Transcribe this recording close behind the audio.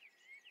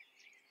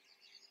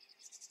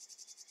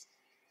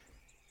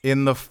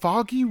In the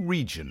foggy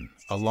region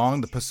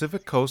along the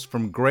Pacific coast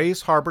from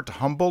Grays Harbor to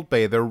Humboldt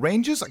Bay, there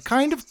ranges a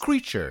kind of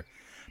creature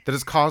that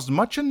has caused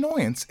much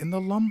annoyance in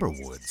the lumber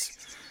woods.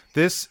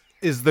 This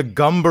is the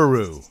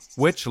gumbaroo,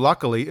 which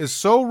luckily is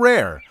so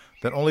rare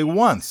that only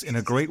once in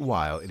a great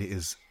while it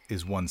is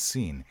one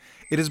seen.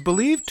 It is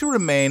believed to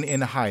remain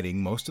in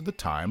hiding most of the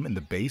time in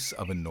the base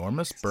of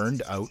enormous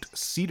burned-out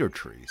cedar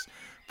trees,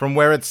 from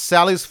where it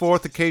sallies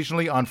forth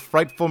occasionally on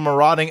frightful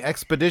marauding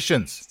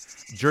expeditions.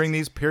 During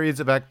these periods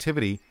of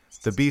activity,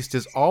 the beast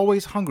is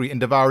always hungry and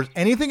devours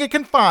anything it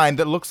can find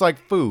that looks like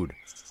food.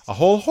 A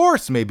whole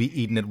horse may be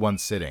eaten at one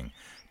sitting,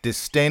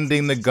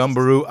 distending the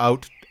gumbaroo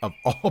out of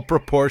all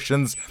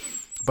proportions,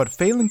 but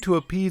failing to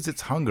appease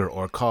its hunger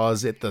or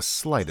cause it the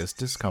slightest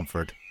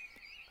discomfort.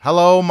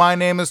 Hello, my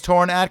name is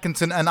Torrin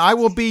Atkinson, and I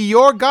will be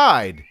your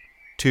guide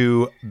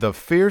to the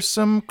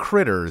fearsome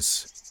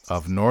critters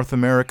of North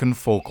American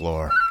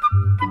folklore.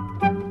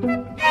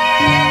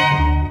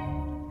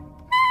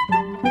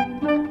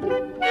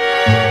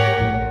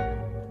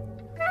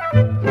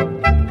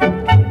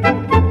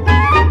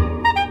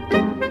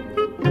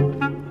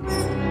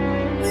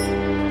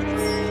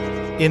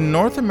 In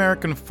North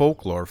American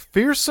folklore,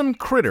 fearsome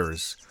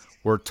critters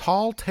were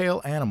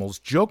tall-tale animals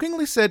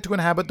jokingly said to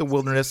inhabit the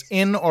wilderness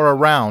in or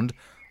around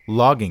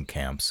logging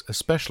camps,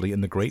 especially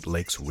in the Great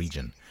Lakes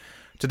region.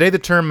 Today, the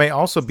term may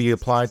also be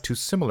applied to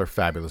similar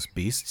fabulous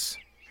beasts.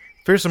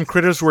 Fearsome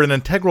critters were an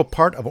integral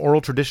part of oral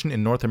tradition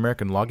in North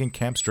American logging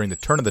camps during the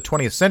turn of the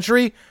 20th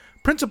century,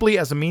 principally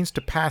as a means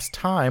to pass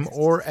time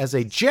or as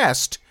a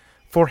jest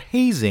for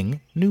hazing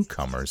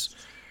newcomers.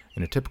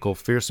 In a typical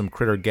fearsome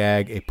critter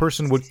gag, a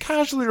person would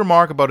casually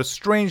remark about a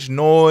strange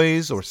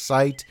noise or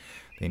sight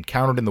they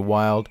encountered in the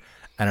wild,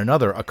 and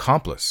another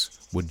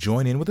accomplice would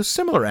join in with a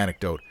similar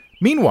anecdote.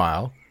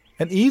 Meanwhile,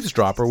 an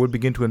eavesdropper would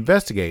begin to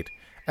investigate,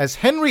 as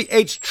Henry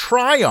H.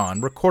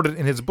 Tryon recorded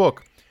in his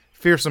book,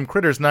 Fearsome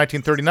Critters,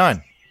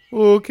 1939.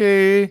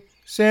 Okay,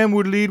 Sam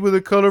would lead with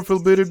a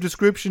colorful bit of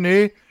description,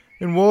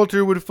 and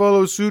Walter would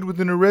follow suit with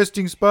an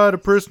arresting spot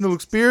of personal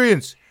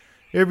experience.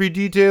 Every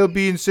detail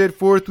being set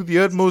forth with the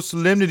utmost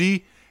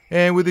solemnity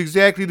and with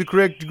exactly the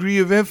correct degree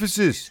of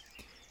emphasis.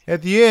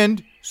 At the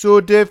end, so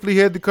deftly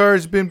had the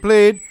cards been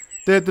played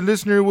that the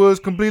listener was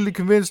completely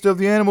convinced of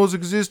the animal's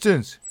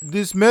existence.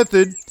 This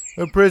method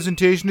of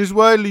presentation is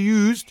widely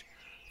used.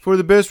 For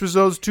the best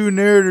results, two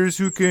narrators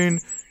who can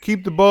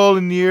keep the ball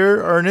in the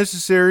air are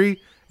necessary,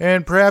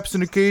 and perhaps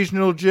an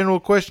occasional general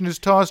question is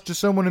tossed to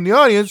someone in the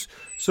audience,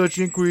 such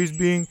inquiries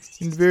being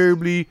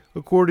invariably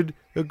accorded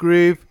a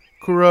grave,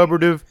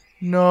 corroborative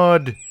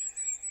nod.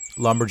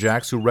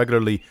 Lumberjacks who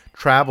regularly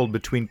traveled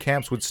between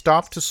camps would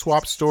stop to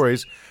swap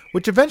stories,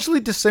 which eventually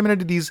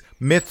disseminated these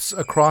myths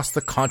across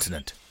the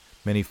continent.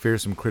 Many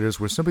fearsome critters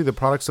were simply the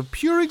products of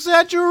pure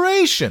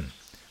exaggeration.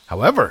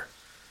 However,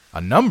 a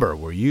number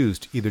were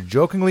used either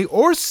jokingly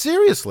or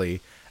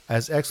seriously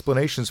as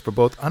explanations for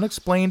both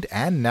unexplained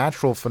and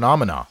natural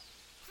phenomena.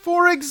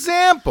 For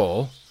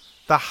example,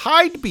 the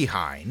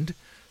hide-behind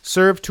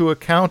served to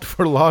account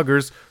for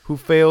loggers who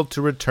failed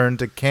to return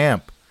to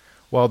camp,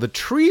 while the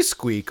tree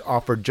squeak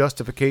offered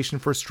justification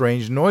for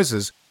strange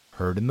noises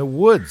heard in the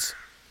woods.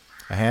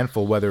 A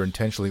handful, whether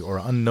intentionally or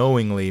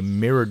unknowingly,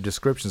 mirrored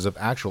descriptions of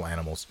actual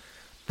animals.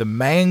 The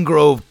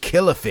mangrove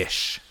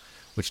killifish,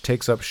 which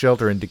takes up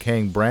shelter in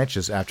decaying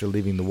branches after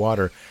leaving the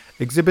water,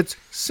 exhibits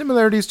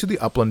similarities to the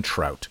upland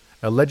trout,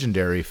 a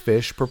legendary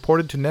fish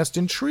purported to nest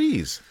in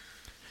trees.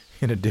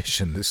 In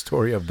addition, the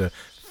story of the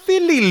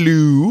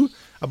phililoo,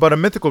 about a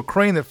mythical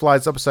crane that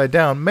flies upside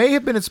down, may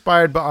have been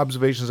inspired by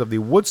observations of the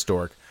wood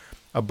stork,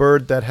 a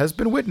bird that has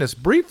been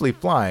witnessed briefly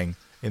flying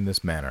in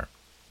this manner.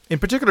 In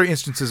particular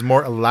instances,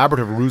 more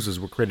elaborative ruses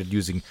were created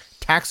using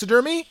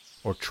taxidermy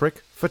or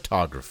trick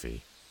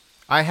photography.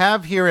 I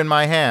have here in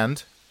my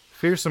hand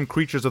Fearsome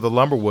Creatures of the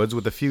Lumberwoods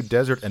with a Few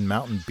Desert and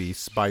Mountain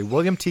Beasts by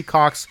William T.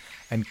 Cox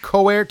and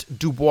Coert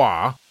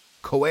Dubois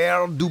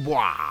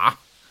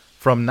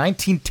from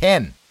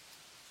 1910.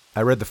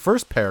 I read the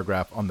first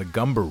paragraph on the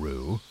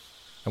gumbaroo.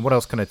 And what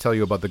else can I tell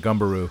you about the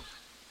gumbaroo?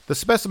 The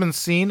specimens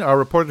seen are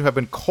reported to have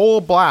been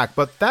coal black,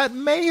 but that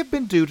may have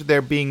been due to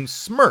their being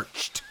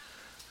smirched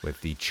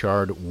with the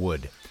charred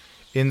wood.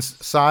 In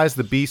size,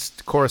 the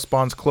beast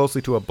corresponds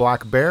closely to a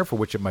black bear, for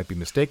which it might be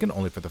mistaken,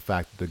 only for the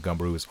fact that the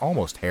gumbaroo is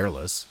almost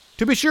hairless.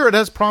 To be sure, it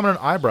has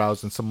prominent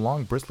eyebrows and some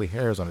long bristly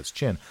hairs on its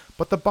chin,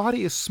 but the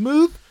body is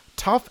smooth,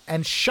 tough,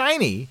 and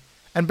shiny,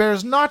 and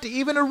bears not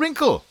even a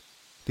wrinkle.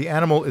 The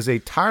animal is a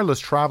tireless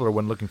traveler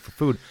when looking for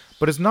food,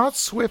 but is not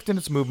swift in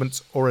its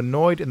movements or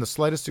annoyed in the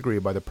slightest degree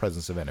by the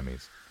presence of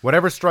enemies.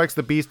 Whatever strikes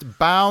the beast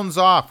bounds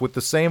off with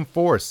the same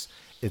force.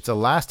 Its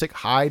elastic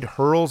hide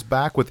hurls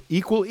back with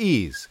equal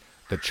ease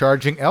the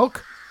charging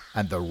elk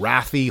and the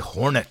wrathy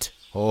hornet.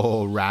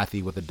 Oh,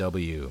 wrathy with a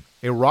W.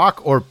 A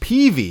rock or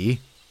peavey, I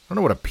don't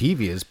know what a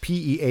peavey is,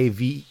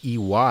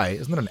 Peavey.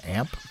 Isn't that an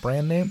amp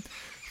brand name?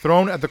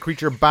 Thrown at the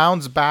creature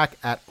bounds back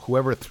at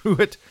whoever threw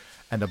it,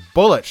 and a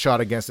bullet shot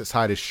against its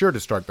hide is sure to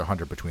strike the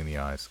hunter between the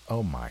eyes.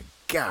 Oh my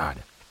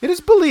God. It is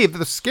believed that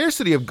the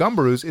scarcity of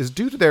gumbaroos is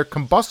due to their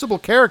combustible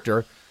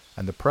character,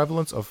 and the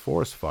prevalence of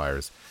forest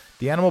fires,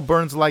 the animal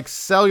burns like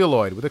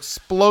celluloid with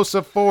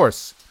explosive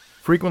force.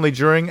 Frequently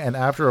during and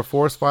after a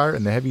forest fire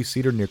in the heavy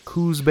cedar near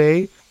Coos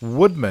Bay,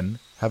 woodmen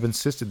have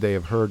insisted they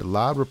have heard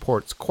loud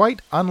reports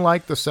quite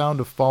unlike the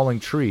sound of falling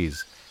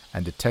trees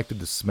and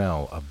detected the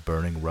smell of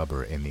burning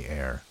rubber in the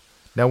air.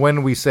 Now,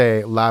 when we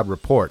say loud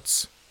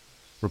reports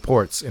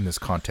in this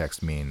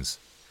context means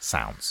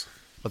sounds.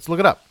 Let's look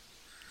it up.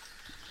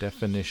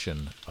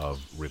 Definition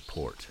of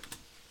report.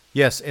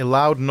 Yes, a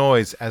loud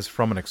noise as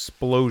from an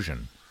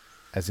explosion,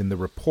 as in the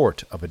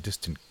report of a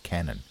distant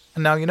cannon.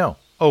 And now you know.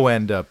 Oh,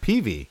 and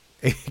PV,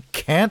 a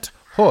cant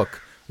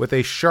hook with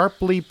a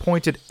sharply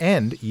pointed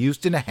end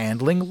used in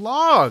handling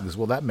logs.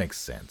 Well, that makes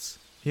sense.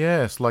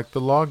 Yes, like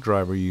the log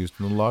driver used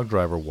in the log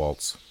driver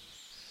waltz.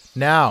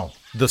 Now,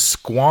 the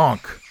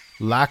squonk.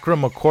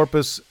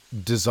 Lacrimocorpus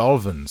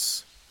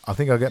dissolvens. I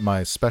think I'll get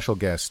my special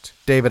guest,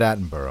 David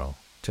Attenborough,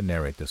 to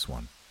narrate this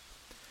one.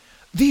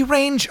 The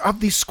range of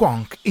the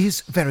squonk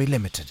is very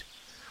limited.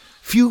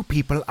 Few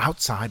people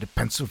outside of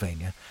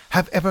Pennsylvania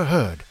have ever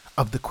heard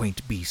of the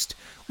quaint beast,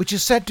 which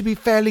is said to be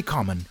fairly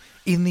common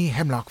in the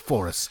hemlock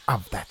forests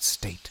of that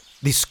state.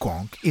 The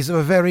squonk is of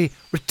a very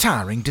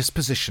retiring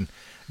disposition,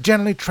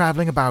 generally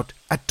traveling about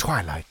at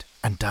twilight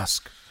and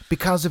dusk.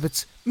 Because of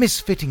its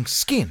misfitting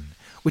skin,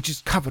 which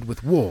is covered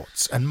with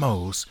warts and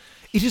moles,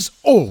 it is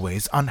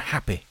always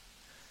unhappy.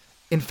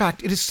 In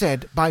fact, it is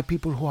said by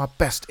people who are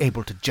best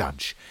able to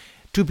judge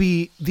to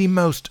be the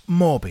most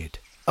morbid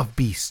of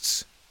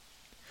beasts.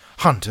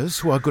 Hunters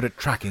who are good at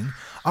tracking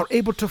are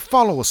able to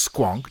follow a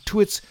squonk to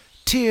its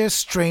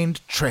tear-strained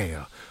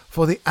trail,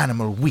 for the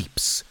animal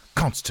weeps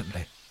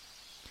constantly.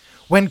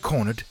 When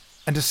cornered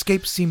and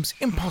escape seems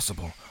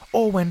impossible,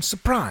 or when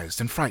surprised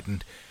and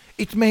frightened,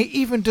 it may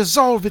even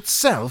dissolve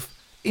itself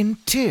in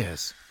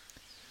tears.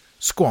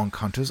 Squonk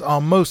hunters are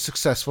most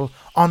successful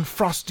on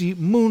frosty,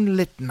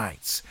 moonlit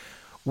nights,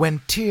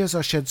 when tears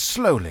are shed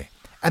slowly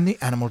and the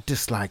animal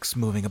dislikes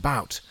moving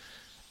about.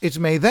 It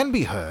may then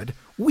be heard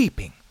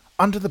weeping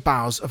under the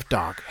boughs of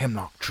dark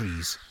hemlock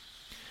trees.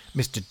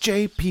 Mr.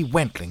 J.P.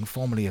 Wentling,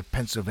 formerly of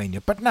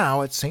Pennsylvania, but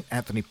now at St.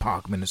 Anthony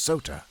Park,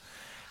 Minnesota,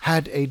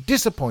 had a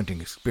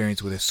disappointing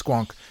experience with a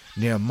squonk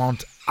near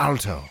Mont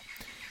Alto.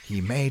 He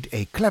made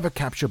a clever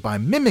capture by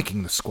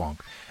mimicking the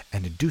squonk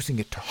and inducing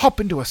it to hop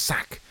into a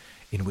sack,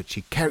 in which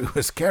he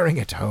was carrying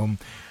it home,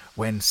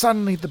 when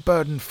suddenly the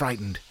burden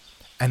frightened,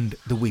 and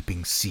the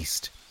weeping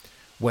ceased.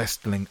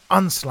 Westling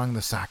unslung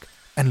the sack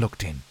and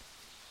looked in.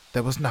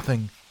 There was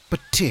nothing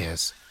but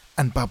tears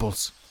and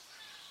bubbles.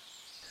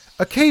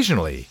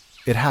 Occasionally,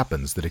 it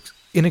happens that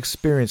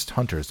inexperienced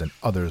hunters and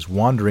others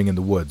wandering in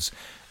the woods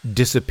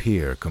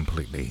disappear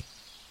completely.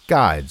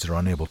 Guides are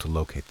unable to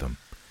locate them,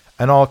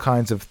 and all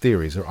kinds of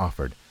theories are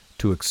offered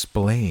to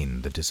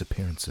explain the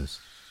disappearances.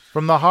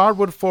 From the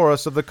hardwood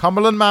forests of the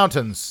Cumberland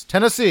Mountains,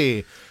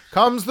 Tennessee,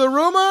 comes the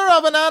rumor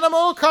of an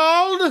animal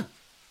called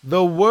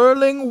the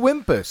whirling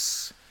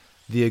whimpus,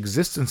 the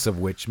existence of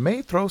which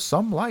may throw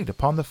some light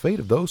upon the fate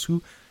of those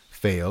who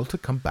fail to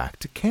come back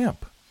to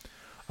camp.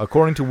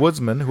 According to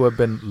woodsmen who have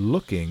been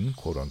looking,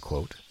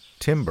 quote-unquote,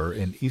 timber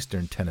in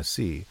eastern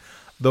Tennessee,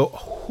 the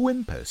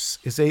whimpus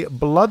is a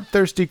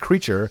bloodthirsty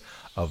creature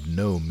of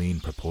no mean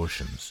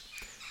proportions.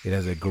 It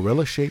has a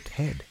gorilla-shaped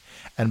head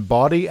and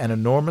body and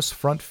enormous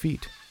front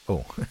feet.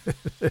 Oh,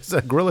 it's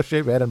a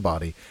gorilla-shaped head and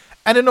body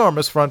and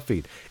enormous front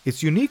feet.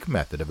 Its unique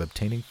method of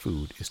obtaining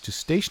food is to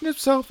station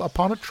itself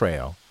upon a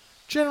trail,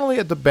 generally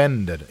at the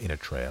bend in a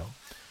trail,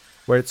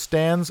 where it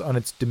stands on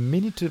its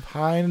diminutive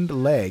hind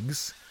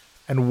legs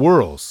and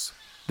whirls.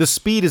 The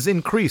speed is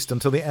increased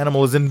until the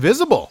animal is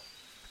invisible,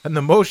 and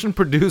the motion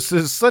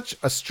produces such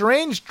a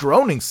strange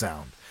droning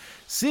sound,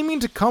 seeming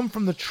to come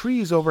from the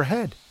trees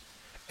overhead.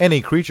 Any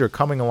creature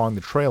coming along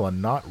the trail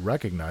and not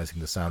recognizing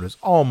the sound is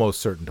almost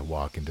certain to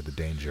walk into the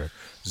danger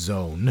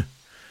zone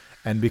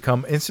and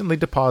become instantly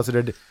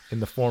deposited in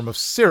the form of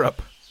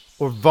syrup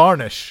or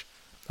varnish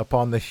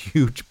upon the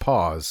huge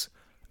paws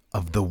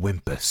of the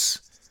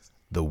whimpus,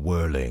 the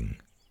whirling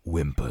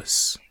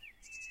whimpus.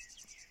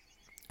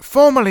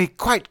 Formerly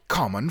quite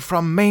common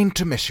from Maine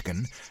to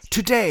Michigan,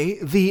 today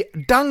the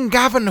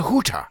Dungavan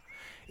hooter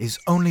is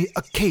only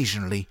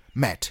occasionally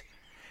met.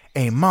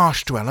 A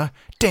marsh dweller,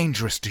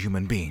 dangerous to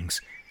human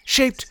beings,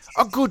 shaped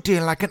a good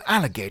deal like an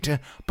alligator,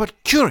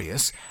 but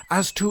curious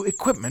as to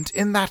equipment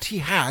in that he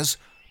has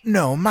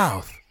no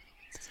mouth.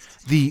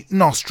 The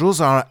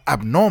nostrils are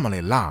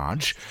abnormally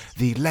large,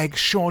 the legs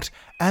short,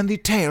 and the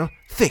tail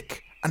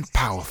thick and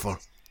powerful.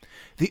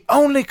 The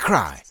only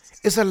cry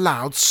is a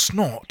loud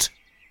snort.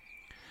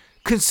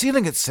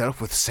 Concealing itself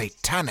with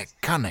satanic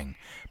cunning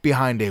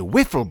behind a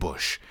whiffle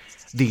bush,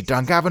 the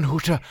Dungavan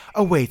hooter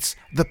awaits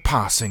the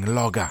passing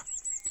logger.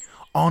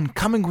 On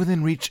coming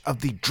within reach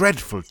of the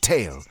dreadful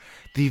tail,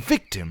 the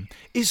victim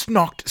is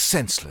knocked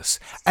senseless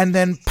and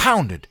then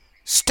pounded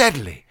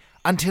steadily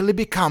until he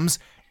becomes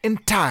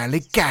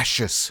entirely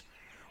gaseous,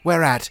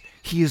 whereat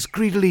he is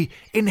greedily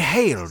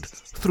inhaled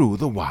through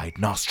the wide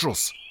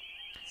nostrils.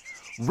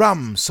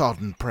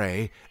 Rum-sodden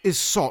prey is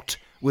sought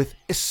with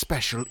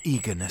especial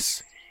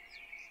eagerness.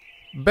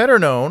 Better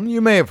known, you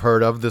may have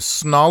heard of the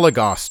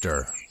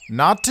Snallygaster,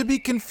 not to be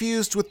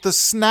confused with the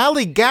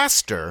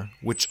Snallygaster,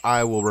 which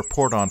I will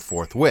report on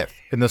forthwith.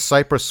 In the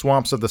cypress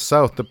swamps of the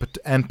south,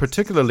 and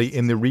particularly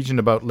in the region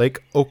about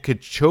Lake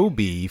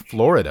Okeechobee,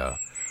 Florida,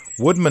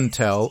 woodmen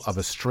tell of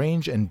a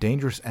strange and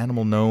dangerous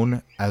animal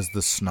known as the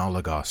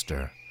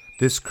Snallygaster.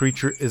 This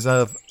creature is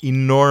of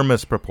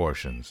enormous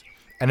proportions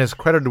and is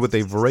credited with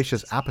a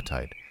voracious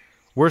appetite.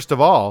 Worst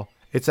of all,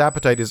 its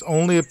appetite is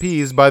only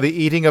appeased by the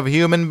eating of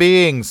human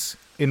beings.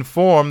 In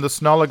form, the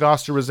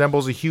Snallygaster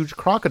resembles a huge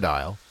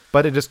crocodile,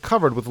 but it is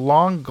covered with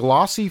long,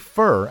 glossy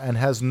fur and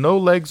has no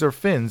legs or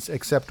fins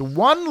except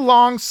one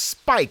long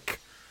spike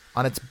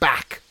on its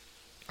back.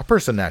 A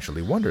person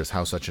naturally wonders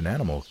how such an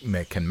animal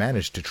can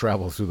manage to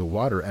travel through the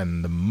water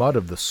and the mud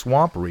of the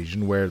swamp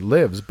region where it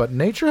lives, but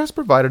nature has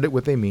provided it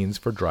with a means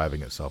for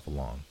driving itself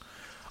along.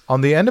 On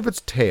the end of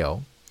its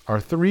tail are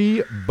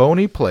 3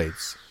 bony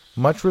plates,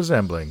 much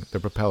resembling the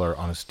propeller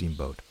on a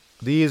steamboat.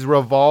 These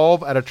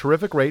revolve at a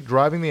terrific rate,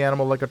 driving the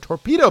animal like a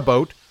torpedo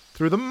boat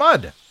through the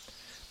mud.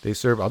 They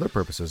serve other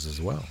purposes as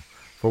well.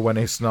 For when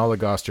a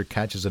Snallygaster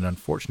catches an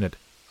unfortunate,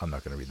 I'm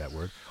not going to read that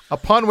word,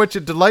 upon which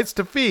it delights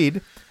to feed,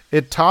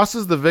 it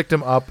tosses the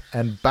victim up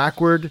and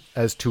backward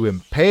as to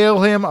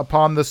impale him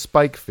upon the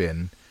spike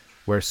fin,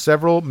 where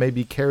several may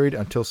be carried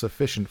until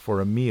sufficient for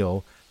a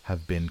meal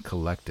have been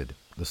collected.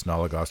 The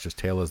Snallygaster's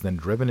tail is then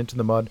driven into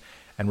the mud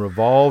and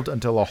revolved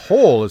until a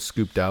hole is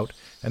scooped out,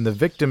 and the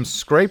victim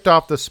scraped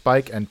off the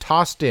spike and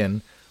tossed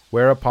in,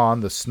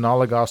 whereupon the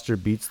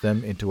Snallygaster beats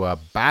them into a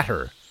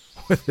batter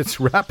with its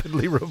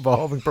rapidly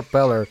revolving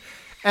propeller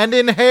and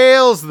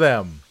inhales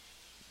them.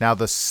 Now,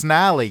 the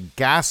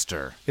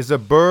Snallygaster is a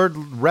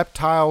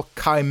bird-reptile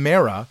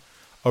chimera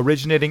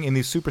originating in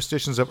the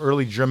superstitions of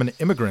early German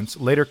immigrants,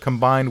 later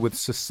combined with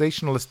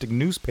sensationalistic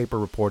newspaper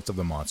reports of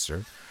the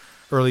monster.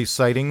 Early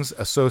sightings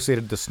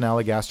associated the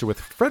Snallygaster with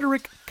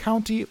Frederick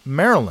County,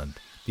 Maryland.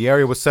 The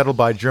area was settled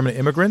by German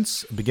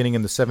immigrants beginning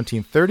in the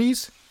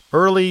 1730s.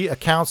 Early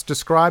accounts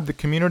describe the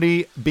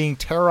community being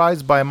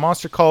terrorized by a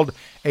monster called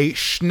a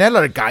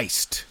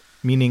Schnellergeist,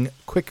 meaning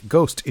quick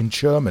ghost in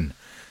German.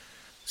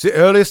 The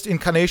earliest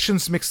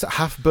incarnations mixed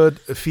half-bird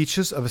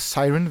features of a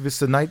siren with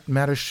the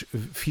nightmarish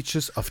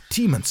features of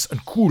demons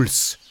and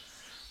ghouls.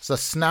 The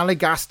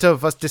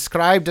Snallygaster was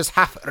described as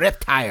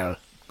half-reptile.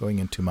 Going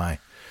into my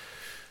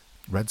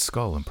Red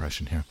Skull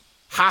impression here.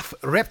 Half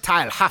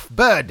reptile, half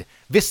bird,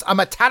 with a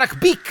metallic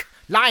beak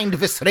lined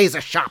with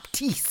razor-sharp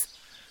teeth.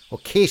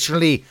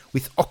 Occasionally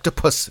with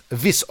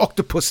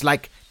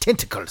octopus-like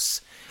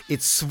tentacles.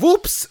 It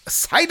swoops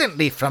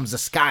silently from the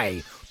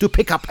sky to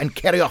pick up and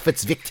carry off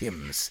its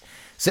victims.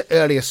 The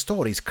earliest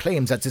stories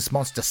claim that this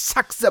monster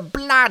sucks the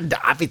blood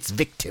of its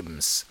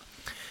victims.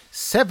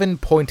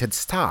 7-pointed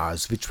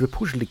stars, which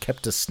reputedly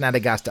kept the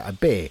Snallygaster at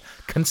bay,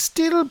 can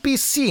still be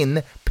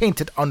seen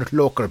painted on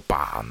local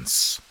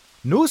barns.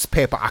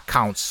 Newspaper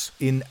accounts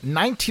in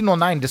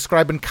 1909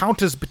 describe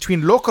encounters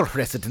between local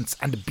residents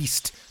and the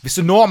beast with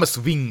enormous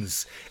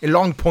wings, a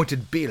long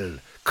pointed bill,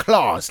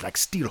 claws like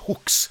steel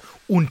hooks,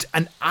 and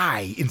an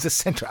eye in the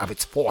center of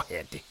its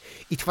forehead.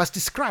 It was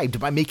described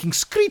by making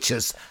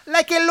screeches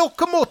like a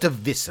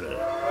locomotive whistle.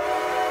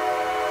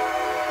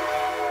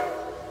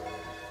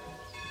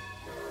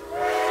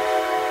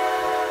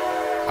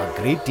 A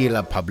great deal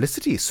of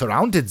publicity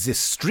surrounded this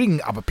string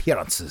of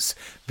appearances,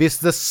 with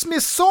the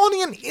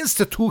Smithsonian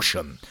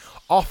Institution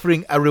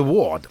offering a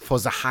reward for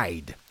the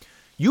hide.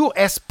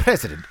 U.S.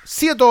 President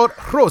Theodore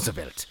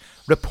Roosevelt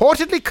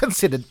reportedly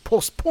considered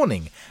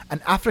postponing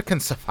an African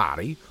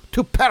safari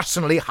to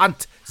personally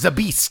hunt the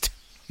beast.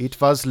 It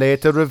was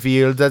later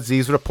revealed that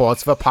these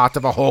reports were part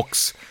of a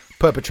hoax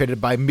perpetrated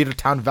by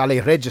Middletown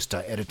Valley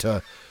Register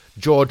editor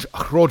George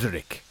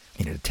Roderick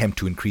in an attempt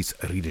to increase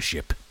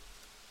readership.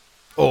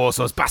 Oh,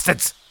 those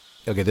bastards!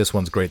 Okay, this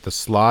one's great. The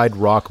slide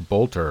rock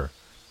bolter,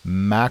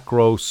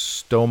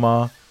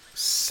 Macrostoma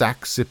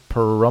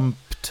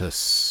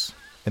saxiperumptus.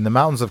 In the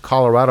mountains of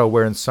Colorado,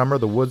 where in summer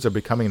the woods are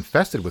becoming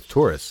infested with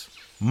tourists,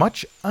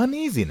 much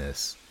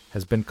uneasiness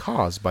has been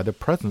caused by the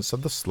presence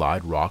of the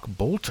slide rock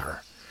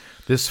bolter.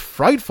 This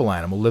frightful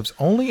animal lives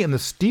only in the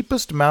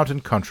steepest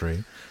mountain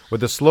country, where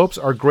the slopes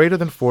are greater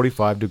than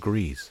 45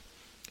 degrees.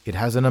 It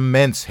has an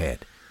immense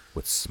head,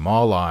 with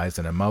small eyes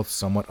and a mouth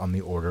somewhat on the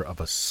order of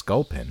a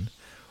sculpin,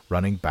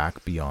 running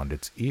back beyond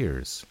its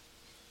ears.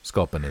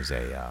 Sculpin is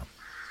I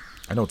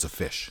know it's a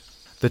fish.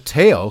 The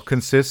tail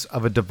consists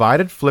of a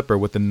divided flipper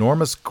with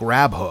enormous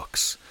grab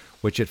hooks,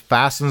 which it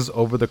fastens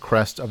over the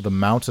crest of the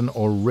mountain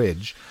or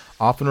ridge,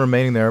 often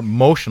remaining there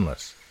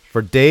motionless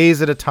for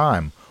days at a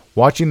time,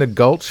 watching the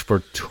gulch for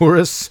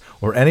tourists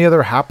or any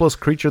other hapless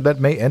creature that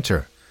may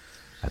enter.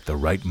 At the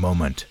right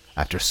moment,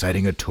 after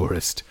sighting a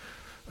tourist,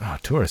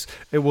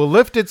 it will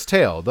lift its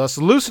tail, thus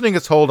loosening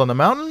its hold on the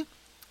mountain,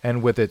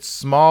 and with its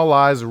small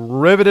eyes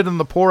riveted on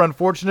the poor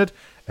unfortunate,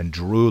 and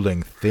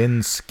drooling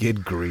thin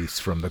skid grease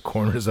from the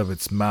corners of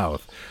its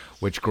mouth,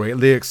 which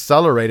greatly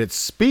accelerate its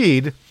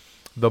speed,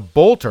 the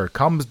bolter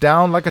comes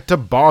down like a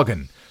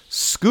toboggan,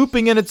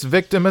 scooping in its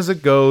victim as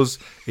it goes,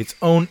 its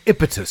own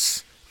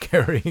impetus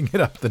carrying it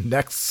up the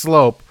next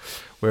slope,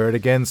 where it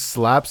again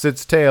slaps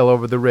its tail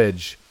over the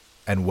ridge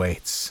and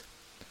waits.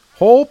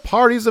 Whole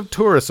parties of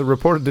tourists are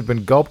reported to have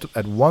been gulped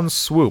at one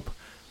swoop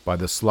by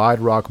the Slide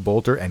Rock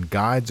Bolter, and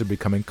guides are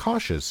becoming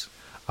cautious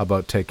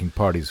about taking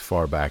parties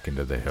far back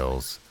into the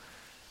hills.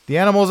 The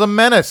animal is a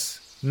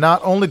menace,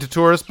 not only to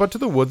tourists but to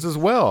the woods as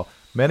well.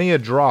 Many a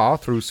draw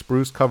through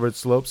spruce-covered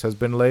slopes has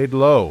been laid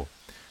low,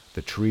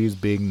 the trees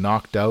being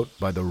knocked out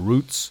by the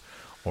roots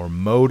or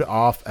mowed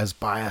off as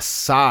by a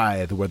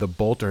scythe where the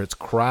bolter has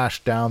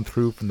crashed down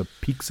through from the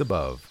peaks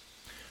above.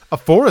 A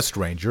forest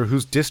ranger,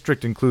 whose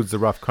district includes the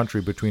rough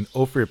country between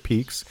Ophir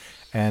Peaks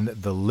and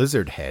the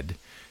Lizard Head,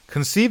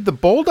 conceived the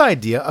bold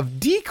idea of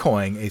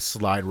decoying a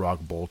Slide Rock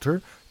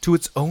Bolter to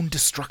its own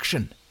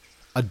destruction.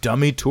 A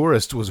dummy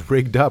tourist was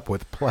rigged up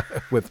with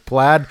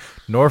plaid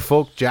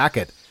Norfolk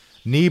jacket,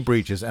 knee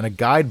breeches, and a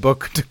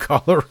guidebook to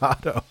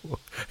Colorado.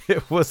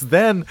 It was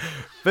then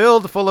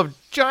filled full of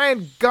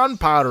giant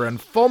gunpowder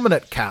and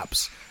fulminate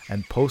caps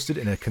and posted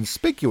in a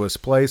conspicuous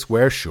place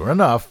where, sure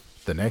enough,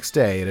 the next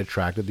day it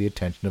attracted the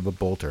attention of a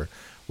bolter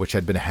which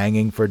had been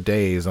hanging for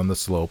days on the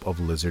slope of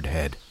Lizard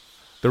Head.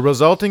 The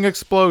resulting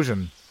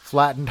explosion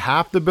flattened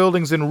half the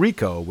buildings in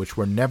Rico, which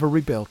were never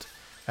rebuilt,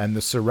 and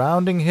the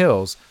surrounding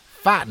hills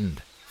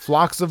fattened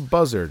flocks of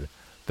buzzard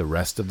the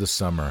rest of the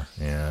summer.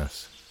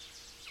 Yes,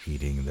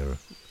 eating the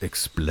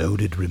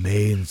exploded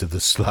remains of the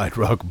Slide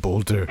Rock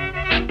Bolter.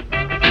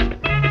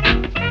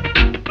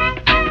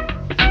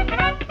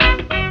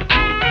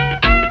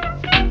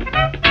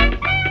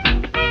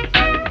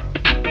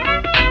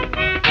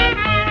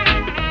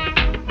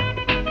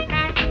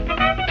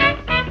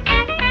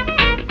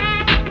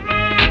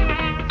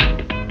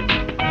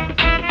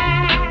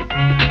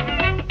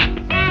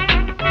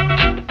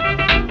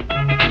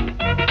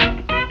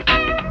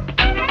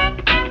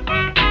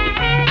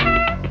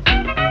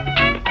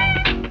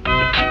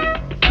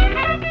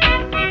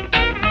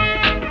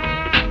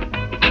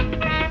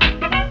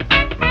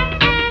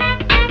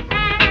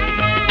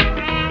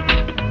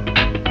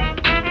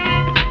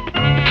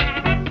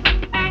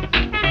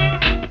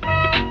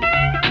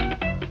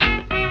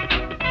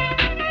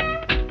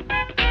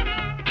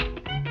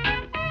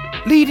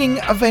 Leading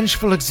a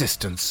vengeful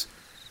existence,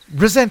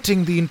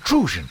 resenting the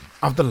intrusion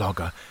of the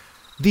logger,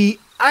 the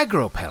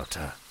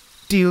agropelter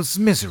deals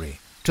misery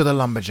to the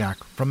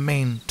lumberjack from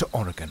Maine to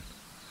Oregon.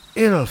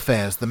 Ill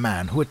fares the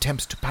man who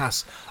attempts to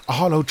pass a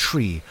hollow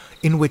tree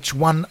in which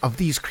one of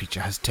these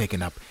creatures has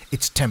taken up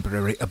its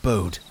temporary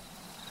abode.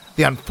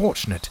 The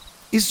unfortunate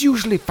is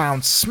usually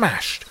found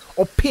smashed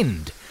or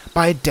pinned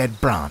by a dead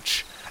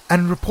branch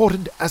and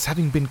reported as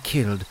having been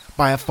killed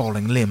by a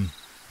falling limb.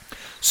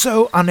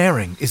 So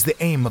unerring is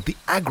the aim of the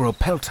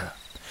agropelter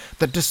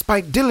that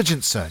despite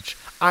diligent search,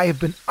 I have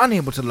been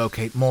unable to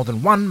locate more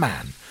than one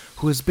man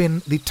who has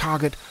been the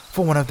target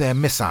for one of their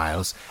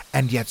missiles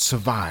and yet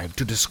survived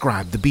to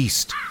describe the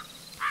beast.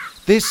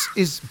 This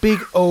is Big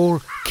Ol'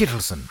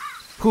 Kittleson,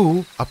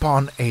 who,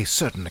 upon a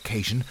certain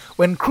occasion,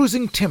 when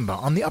cruising timber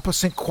on the upper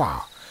St. Croix,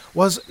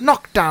 was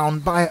knocked down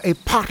by a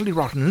partly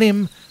rotten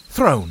limb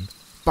thrown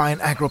by an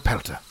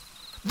agropelter.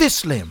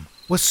 This limb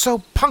was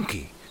so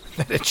punky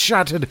that it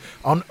shattered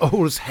on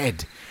Ol's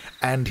head,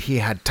 and he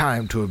had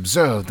time to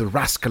observe the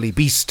rascally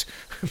beast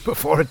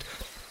before it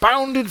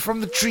bounded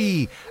from the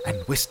tree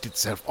and whisked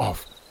itself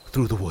off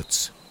through the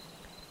woods.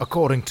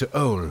 According to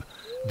Ol,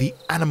 the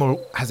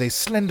animal has a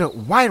slender,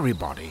 wiry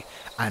body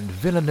and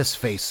villainous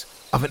face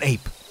of an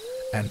ape,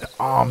 and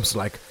arms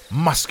like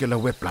muscular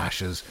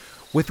whiplashes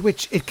with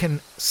which it can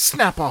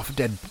snap off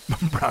dead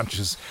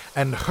branches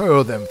and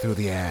hurl them through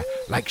the air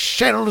like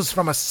shells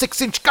from a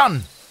 6-inch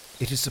gun.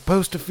 It is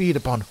supposed to feed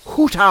upon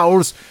hoot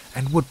owls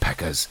and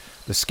woodpeckers,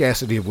 the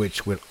scarcity of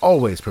which will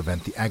always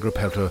prevent the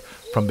agropelter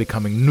from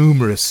becoming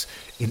numerous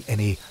in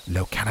any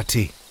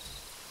locality.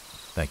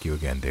 Thank you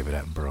again, David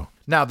Attenborough.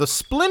 Now, the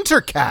splinter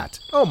cat.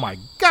 Oh my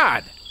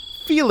God!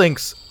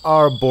 Felinx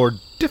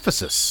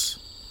arbordificus.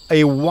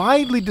 A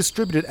widely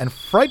distributed and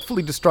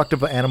frightfully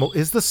destructive animal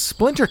is the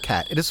splinter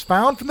cat. It is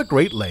found from the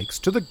Great Lakes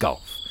to the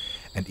Gulf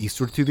and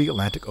eastward to the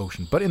Atlantic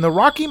Ocean, but in the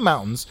Rocky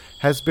Mountains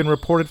has been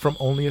reported from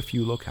only a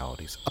few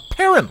localities.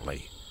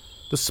 Apparently,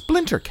 the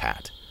splinter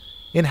cat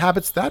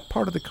inhabits that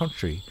part of the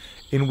country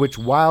in which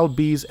wild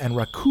bees and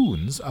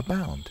raccoons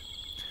abound.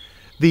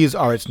 These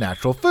are its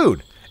natural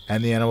food,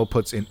 and the animal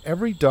puts in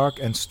every dark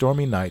and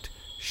stormy night,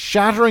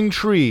 shattering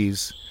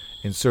trees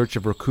in search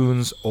of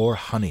raccoons or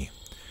honey.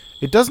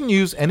 It doesn't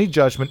use any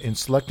judgment in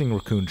selecting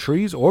raccoon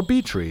trees or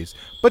bee trees,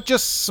 but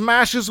just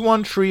smashes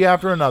one tree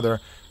after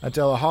another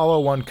until a hollow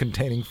one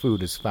containing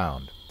food is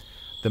found.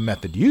 The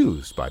method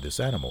used by this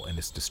animal in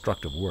its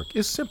destructive work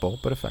is simple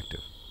but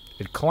effective.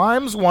 It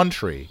climbs one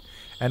tree,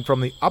 and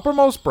from the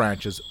uppermost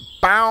branches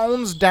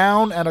bounds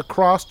down and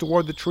across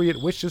toward the tree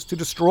it wishes to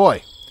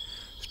destroy,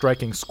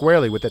 striking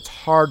squarely with its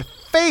hard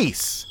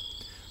face.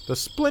 The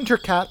splinter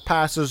cat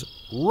passes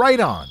right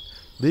on,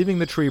 leaving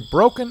the tree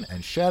broken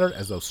and shattered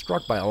as though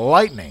struck by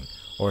lightning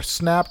or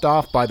snapped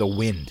off by the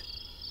wind.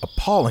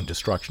 Appalling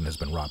destruction has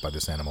been wrought by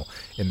this animal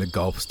in the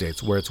Gulf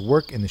states, where its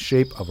work in the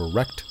shape of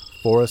erect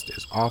forest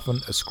is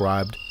often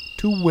ascribed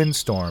to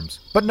windstorms.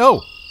 But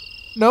no,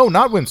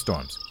 not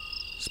windstorms.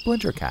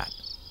 Splinter Cat.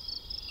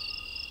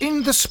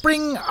 In the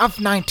spring of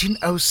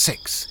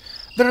 1906,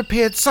 there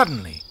appeared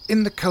suddenly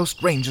in the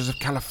coast ranges of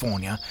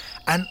California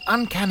an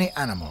uncanny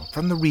animal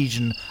from the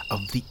region of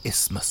the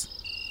Isthmus.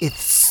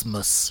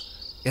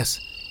 Yes,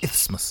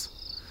 Isthmus.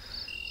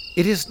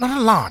 It is not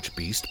a large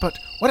beast, but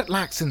what it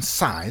lacks in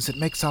size it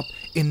makes up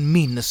in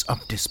meanness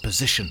of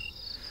disposition.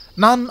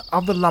 None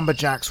of the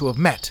lumberjacks who have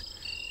met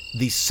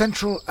the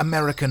Central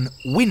American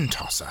wind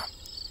tosser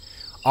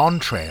on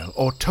trail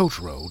or tote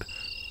road,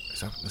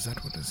 is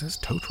that what this is?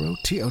 Tote road?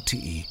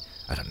 T-O-T-E.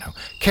 I don't know.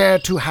 Care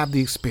to have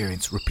the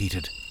experience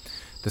repeated.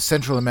 The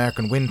Central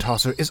American wind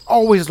tosser is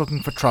always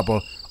looking for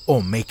trouble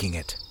or making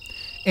it.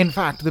 In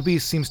fact, the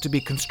beast seems to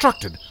be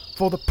constructed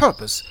for the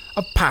purpose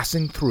of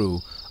passing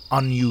through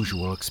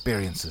unusual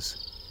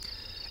experiences.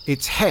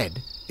 Its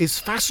head is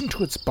fastened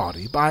to its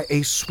body by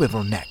a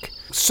swivel neck.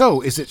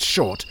 So is its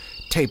short,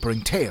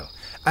 tapering tail,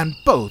 and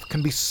both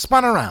can be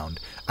spun around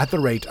at the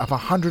rate of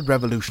 100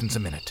 revolutions a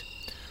minute.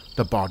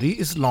 The body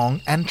is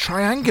long and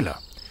triangular,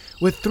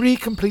 with 3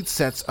 complete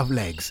sets of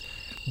legs.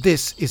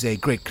 This is a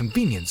great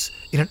convenience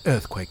in an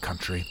earthquake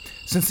country,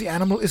 since the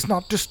animal is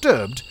not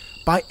disturbed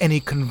by any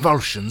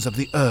convulsions of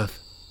the earth.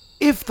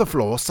 If the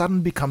floor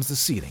suddenly becomes the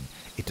ceiling,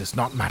 it does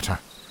not matter,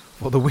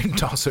 for the wind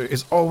tosser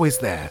is always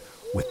there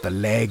with the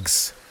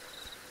legs.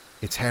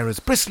 Its hair is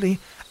bristly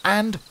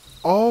and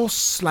all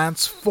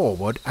slants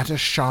forward at a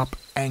sharp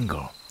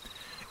angle.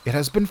 It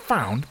has been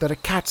found that a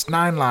cat's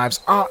 9 lives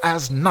are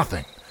as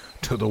nothing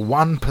to the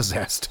one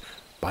possessed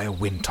by a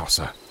wind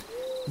tosser.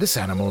 This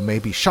animal may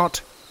be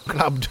shot,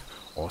 clubbed,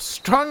 or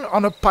strung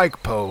on a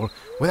pike pole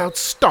without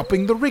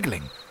stopping the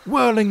wriggling,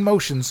 whirling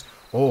motions,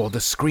 or the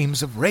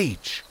screams of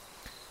rage.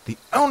 The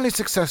only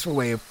successful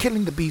way of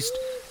killing the beast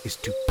is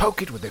to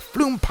poke it with a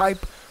flume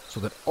pipe so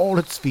that all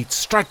its feet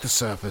strike the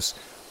surface,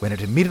 when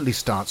it immediately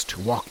starts to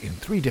walk in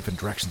 3 different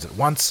directions at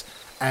once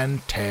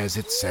and tears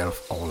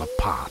itself all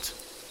apart.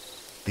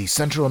 The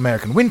Central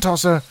American wind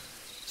tosser,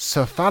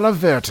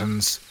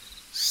 Cephalovertens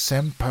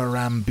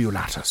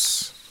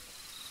semperambulatus.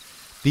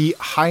 The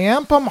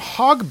Hyampom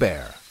hog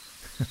bear,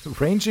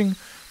 ranging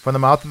from the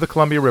mouth of the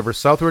Columbia River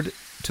southward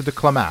to the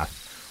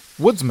Klamath,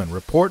 woodsmen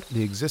report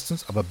the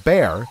existence of a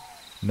bear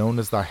known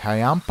as the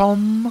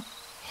Hyampom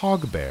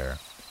hog bear.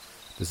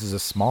 This is a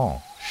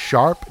small,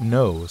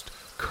 sharp-nosed,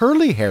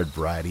 curly-haired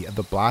variety of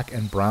the black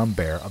and brown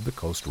bear of the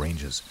coast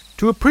ranges.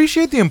 To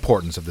appreciate the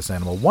importance of this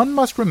animal, one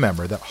must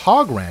remember that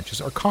hog ranches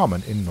are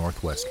common in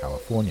northwest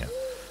California.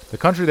 The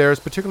country there is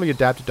particularly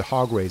adapted to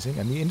hog raising,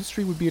 and the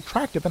industry would be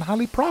attractive and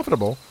highly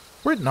profitable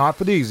were it not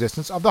for the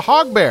existence of the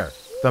hog bear.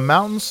 The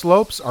mountain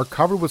slopes are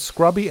covered with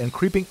scrubby and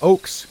creeping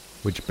oaks,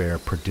 which bear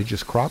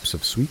prodigious crops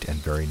of sweet and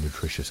very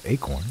nutritious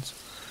acorns.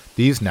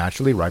 These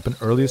naturally ripen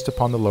earliest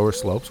upon the lower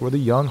slopes, where the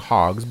young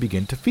hogs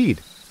begin to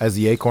feed. As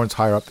the acorns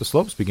higher up the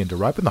slopes begin to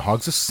ripen, the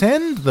hogs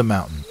ascend the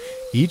mountain,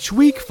 each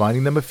week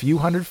finding them a few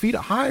 100 feet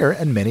higher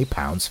and many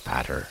pounds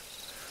fatter.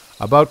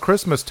 About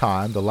Christmas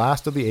time, the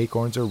last of the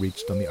acorns are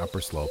reached on the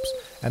upper slopes,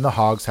 and the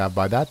hogs have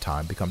by that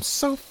time become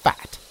so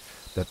fat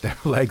that their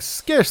legs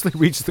scarcely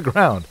reach the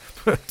ground.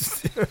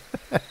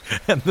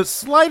 And the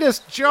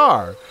slightest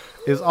jar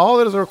is all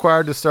that is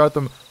required to start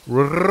them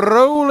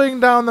rolling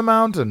down the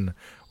mountain,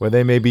 where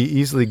they may be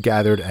easily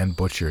gathered and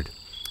butchered.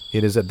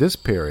 It is at this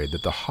period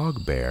that the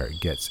hog bear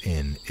gets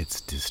in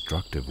its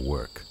destructive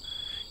work.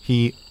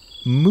 He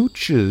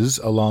mooches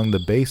along the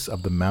base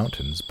of the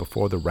mountains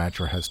before the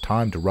rancher has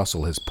time to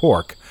rustle his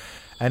pork,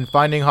 and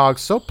finding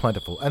hogs so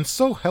plentiful and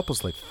so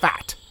helplessly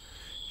fat,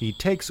 he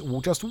takes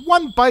just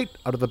one bite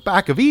out of the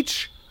back of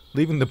each,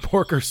 leaving the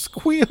porker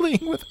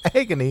squealing with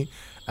agony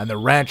and the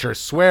rancher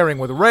swearing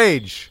with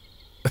rage.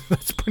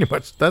 That's pretty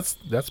much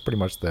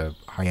the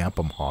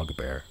Hyampom hog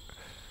bear.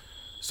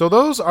 So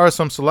those are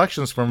some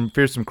selections from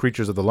Fearsome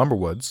Creatures of the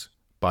Lumberwoods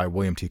by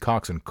William T.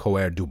 Cox and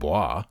Coeur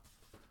Dubois,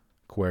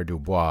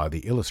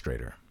 the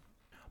illustrator.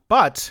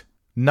 But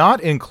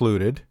not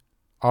included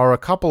are a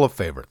couple of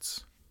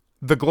favorites.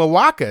 The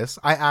Glowacus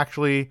I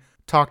actually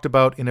talked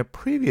about in a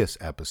previous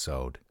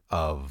episode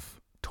of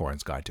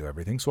Torrance Guide to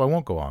Everything, so I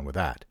won't go on with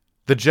that.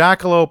 The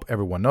jackalope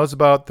everyone knows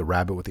about, the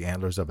rabbit with the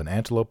antlers of an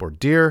antelope or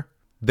deer.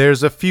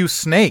 There's a few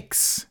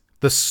snakes.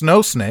 The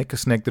snow snake, a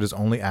snake that is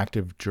only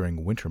active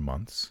during winter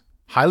months.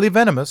 Highly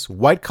venomous,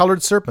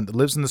 white-colored serpent that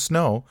lives in the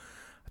snow.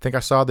 I think I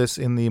saw this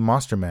in the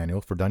Monster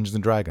Manual for Dungeons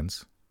 &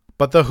 Dragons.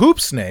 But the hoop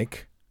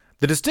snake,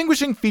 the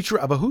distinguishing feature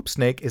of a hoop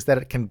snake is that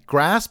it can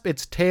grasp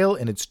its tail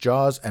in its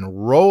jaws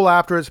and roll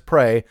after its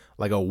prey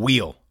like a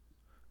wheel,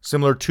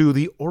 similar to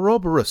the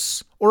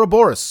Ouroboros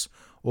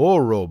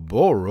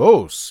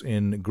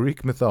in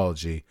Greek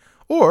mythology,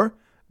 or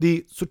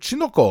the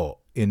Tsuchinoko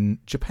in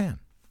Japan.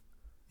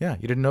 Yeah,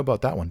 you didn't know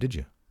about that one, did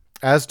you?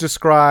 As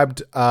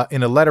described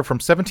in a letter from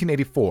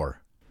 1784.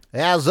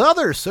 As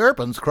other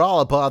serpents crawl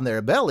upon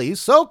their bellies,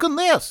 so can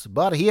this,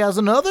 but he has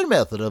another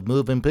method of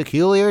moving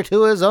peculiar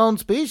to his own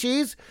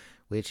species,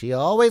 which he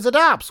always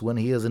adopts when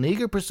he is in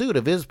eager pursuit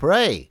of his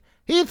prey.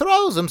 He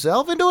throws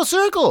himself into a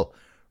circle,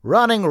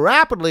 running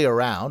rapidly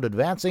around,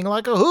 advancing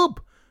like a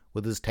hoop,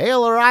 with his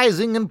tail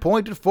rising and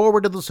pointed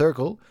forward to the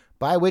circle,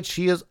 by which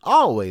he is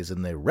always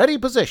in the ready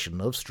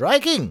position of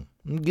striking.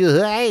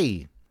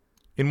 Hey.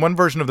 In one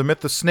version of the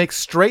myth, the snake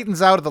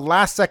straightens out at the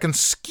last second,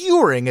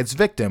 skewering its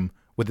victim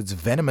with its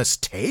venomous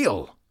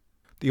tail.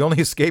 The only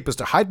escape is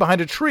to hide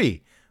behind a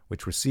tree,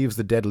 which receives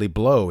the deadly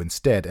blow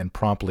instead and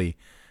promptly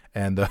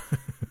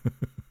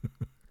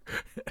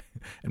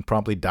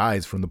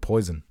dies from the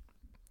poison.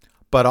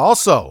 But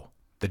also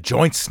the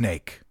joint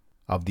snake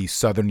of the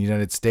southern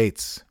United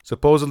States.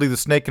 Supposedly the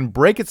snake can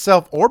break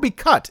itself or be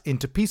cut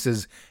into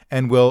pieces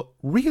and will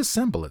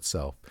reassemble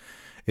itself.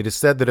 It is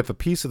said that if a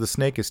piece of the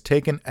snake is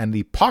taken and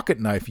the pocket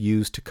knife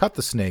used to cut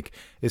the snake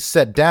is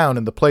set down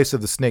in the place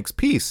of the snake's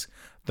piece,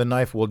 the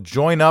knife will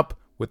join up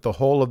with the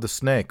whole of the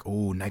snake.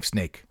 Ooh, knife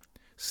snake.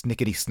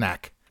 Snickety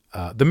snack.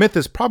 The myth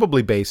is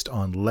probably based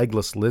on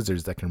legless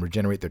lizards that can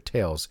regenerate their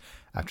tails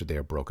after they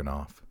are broken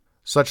off.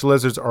 Such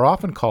lizards are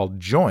often called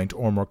joint,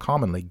 or more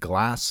commonly,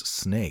 glass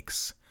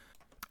snakes.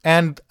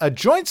 And a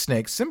joint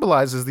snake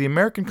symbolizes the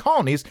American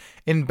colonies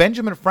in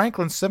Benjamin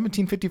Franklin's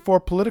 1754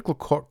 political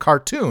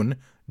cartoon,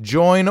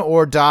 Join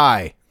or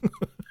Die.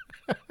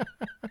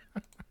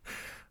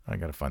 I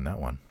gotta find that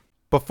one.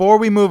 Before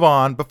we move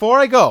on, before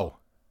I go,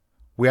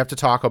 we have to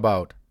talk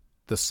about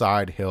the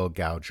side hill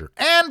gouger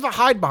and the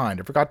hide behind.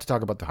 I forgot to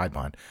talk about the hide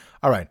behind.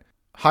 All right,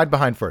 hide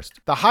behind first.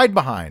 The hide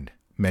behind,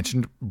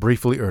 mentioned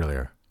briefly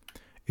earlier,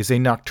 is a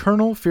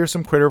nocturnal,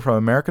 fearsome critter from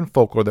American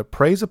folklore that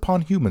preys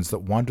upon humans that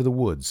wander the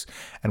woods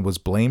and was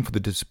blamed for the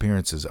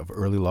disappearances of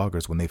early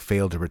loggers when they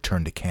failed to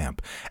return to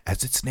camp.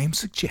 As its name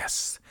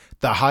suggests,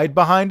 the hide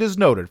behind is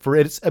noted for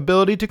its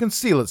ability to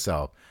conceal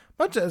itself.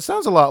 But it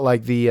sounds a lot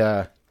like the,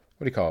 what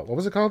do you call it? What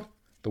was it called?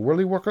 The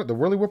Whirly Whooper? The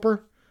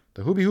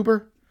Hooby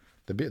Hooper?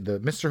 The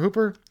Mr.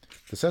 Hooper?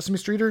 The Sesame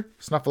Streeter?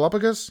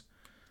 Snuffleupagus?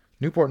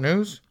 Newport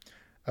News?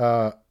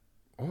 Where's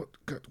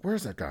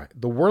that guy?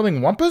 The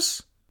Whirling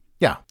Wumpus?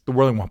 Yeah, the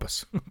Whirling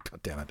Wumpus.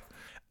 God damn it.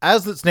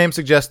 As its name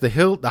suggests,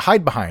 the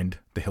hide behind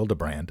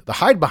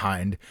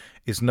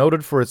is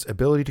noted for its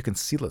ability to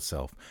conceal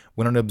itself.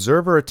 When an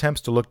observer attempts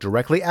to look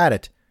directly at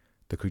it,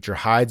 the creature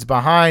hides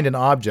behind an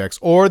object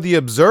or the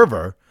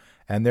observer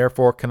and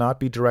therefore cannot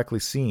be directly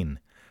seen.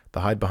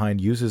 The hide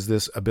behind uses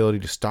this ability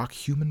to stalk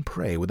human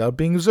prey without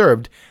being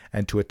observed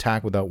and to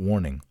attack without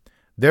warning.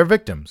 Their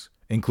victims,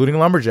 including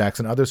lumberjacks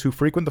and others who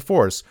frequent the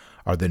forest,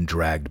 are then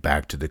dragged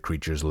back to the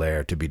creature's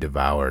lair to be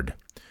devoured.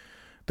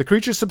 The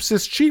creature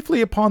subsists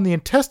chiefly upon the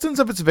intestines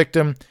of its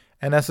victim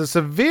and has a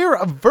severe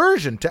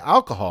aversion to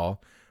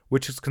alcohol,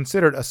 which is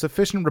considered a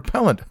sufficient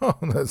repellent. Oh,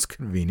 that's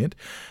convenient.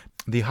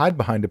 The hide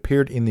behind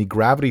appeared in the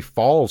Gravity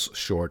Falls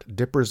short,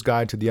 Dipper's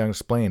Guide to the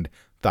Unexplained.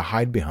 The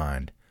Hide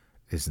Behind.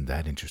 Isn't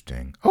that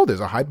interesting? Oh, there's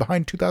a Hide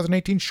Behind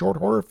 2018 short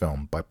horror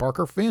film by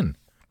Parker Finn.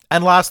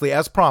 And lastly,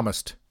 as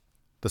promised,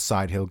 the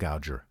side hill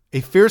gouger.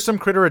 A fearsome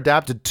critter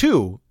adapted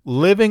to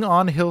living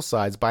on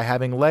hillsides by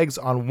having legs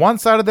on one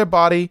side of their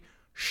body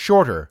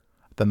shorter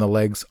than the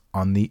legs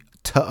on the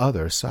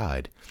t'other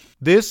side.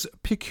 This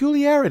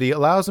peculiarity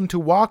allows them to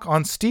walk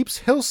on steep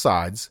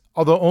hillsides,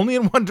 although only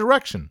in one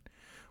direction.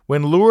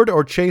 When lured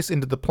or chased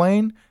into the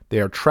plain, they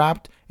are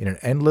trapped in an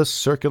endless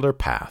circular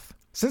path.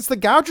 Since the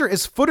gouger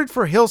is footed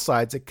for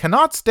hillsides, it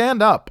cannot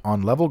stand up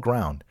on level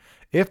ground.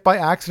 If by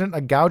accident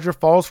a gouger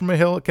falls from a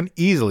hill, it can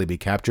easily be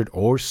captured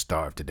or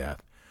starved to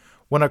death.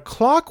 When a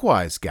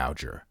clockwise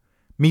gouger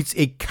meets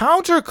a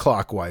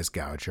counterclockwise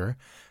gouger,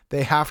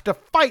 they have to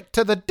fight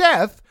to the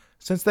death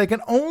since they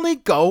can only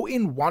go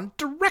in one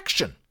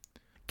direction.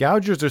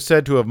 Gougers are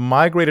said to have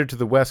migrated to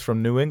the west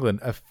from New England,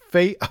 a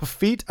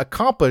feat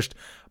accomplished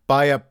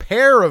by a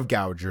pair of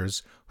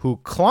gougers who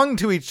clung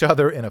to each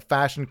other in a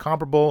fashion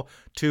comparable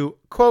to,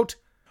 quote,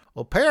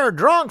 a pair of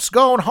drunks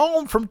going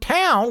home from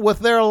town with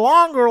their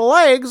longer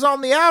legs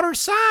on the outer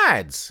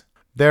sides.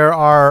 There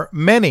are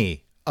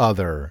many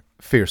other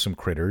fearsome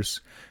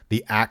critters.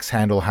 The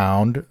axe-handle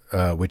hound,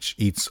 which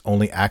eats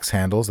only axe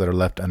handles that are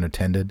left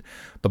unattended.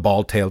 The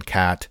bald-tailed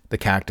cat, the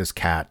cactus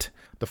cat,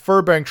 the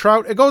fur-bearing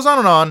trout. It goes on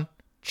and on.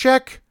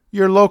 Check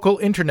your local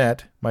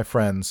internet, my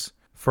friends,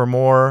 for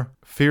more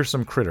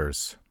fearsome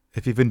critters,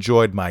 if you've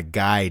enjoyed my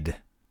guide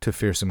to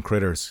fearsome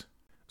critters.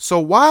 So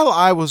while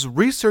I was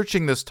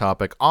researching this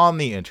topic on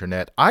the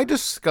internet, I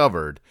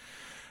discovered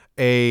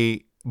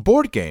a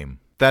board game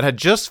that had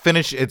just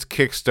finished its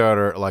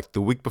Kickstarter like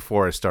the week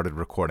before I started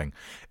recording.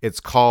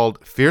 It's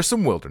called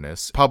Fearsome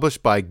Wilderness,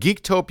 published by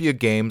Geektopia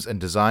Games and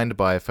designed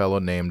by a fellow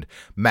named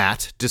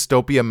Matt,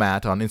 Dystopia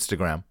Matt on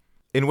Instagram,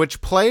 in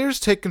which players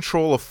take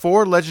control of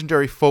 4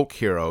 legendary folk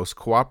heroes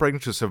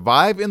cooperating to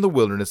survive in the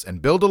wilderness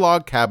and build a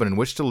log cabin in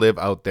which to live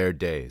out their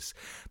days.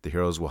 The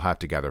heroes will have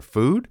to gather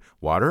food,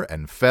 water,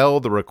 and fell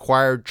the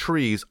required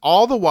trees,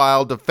 all the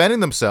while defending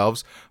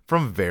themselves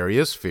from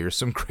various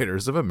fearsome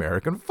critters of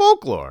American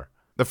folklore.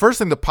 The first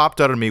thing that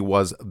popped out at me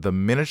was the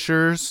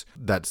miniatures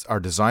that are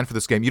designed for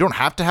this game. You don't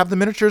have to have the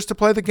miniatures to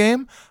play the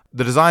game.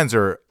 The designs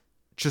are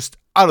just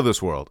out of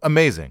this world.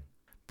 Amazing.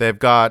 They've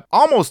got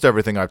almost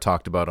everything I've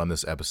talked about on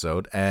this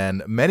episode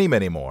and many,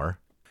 many more.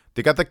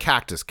 They got the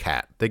cactus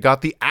cat. They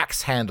got the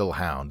axe handle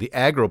hound, the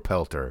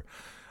agropelter,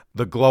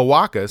 the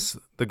glowacus,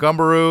 the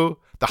gumbaroo,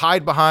 the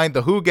hide behind,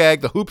 the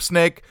hoogag, the hoop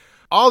snake,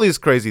 all these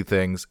crazy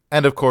things.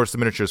 And of course, the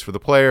miniatures for the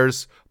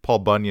players, Paul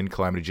Bunyan,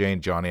 Calamity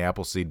Jane, Johnny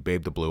Appleseed,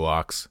 Babe the Blue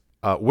Ox.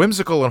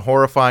 Whimsical and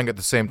horrifying at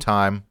the same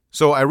time.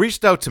 So I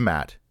reached out to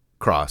Matt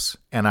Cross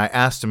and I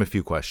asked him a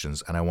few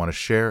questions, and I want to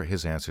share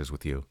his answers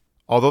with you.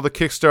 Although the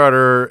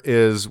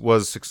Kickstarter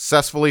was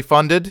successfully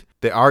funded,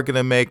 they are going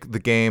to make the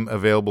game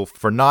available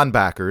for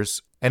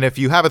non-backers. And if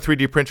you have a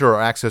 3D printer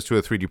or access to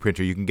a 3D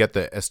printer, you can get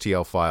the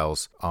STL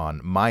files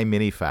on My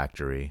Mini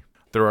Factory.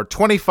 There are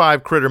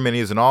 25 critter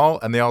minis in all,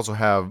 and they also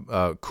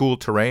have cool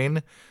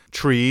terrain,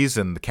 trees,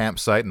 and the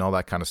campsite and all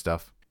that kind of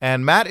stuff.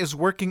 And Matt is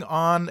working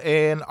on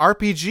an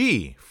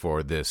RPG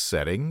for this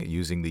setting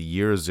using the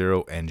Year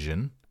Zero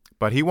engine.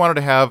 But he wanted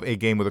to have a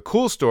game with a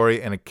cool story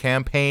and a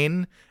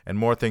campaign and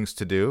more things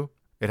to do.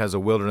 It has a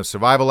wilderness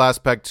survival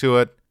aspect to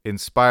it,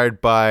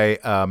 inspired by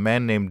a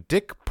man named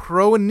Dick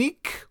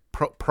Pronicki,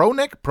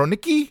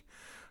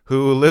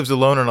 who lives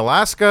alone in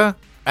Alaska.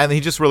 And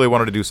he just really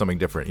wanted to do something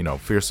different. You know,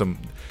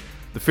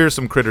 the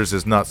fearsome critters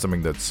is not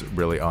something that's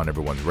really on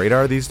everyone's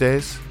radar these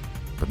days.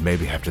 But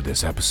maybe after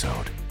this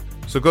episode.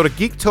 So go to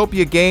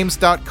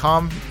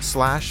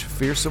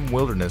geektopiagames.com/fearsome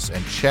wilderness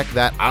and check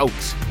that out.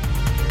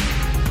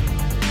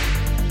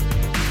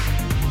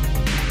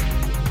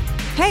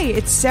 Hey,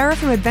 it's Sarah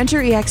from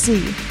Adventure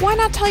EXE. Why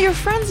not tell your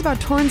friends about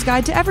Torrn's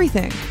Guide to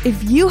Everything?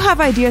 If you have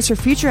ideas for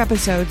future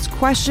episodes,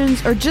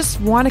 questions, or just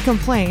want to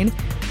complain,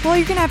 well,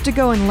 you're going to have to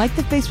go and like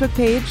the Facebook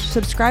page,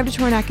 subscribe to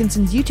Torrin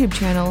Atkinson's YouTube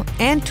channel,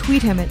 and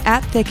tweet him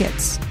at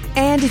 @Thickets.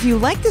 And if you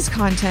like this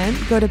content,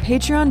 go to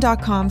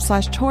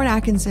patreon.com/Torrin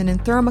Atkinson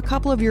and throw him a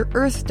couple of your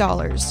Earth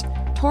dollars.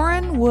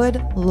 Torrin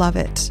would love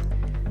it.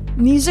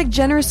 Music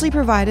generously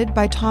provided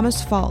by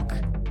Thomas Falk.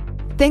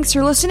 Thanks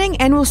for listening,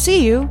 and we'll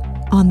see you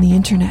on the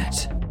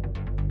internet.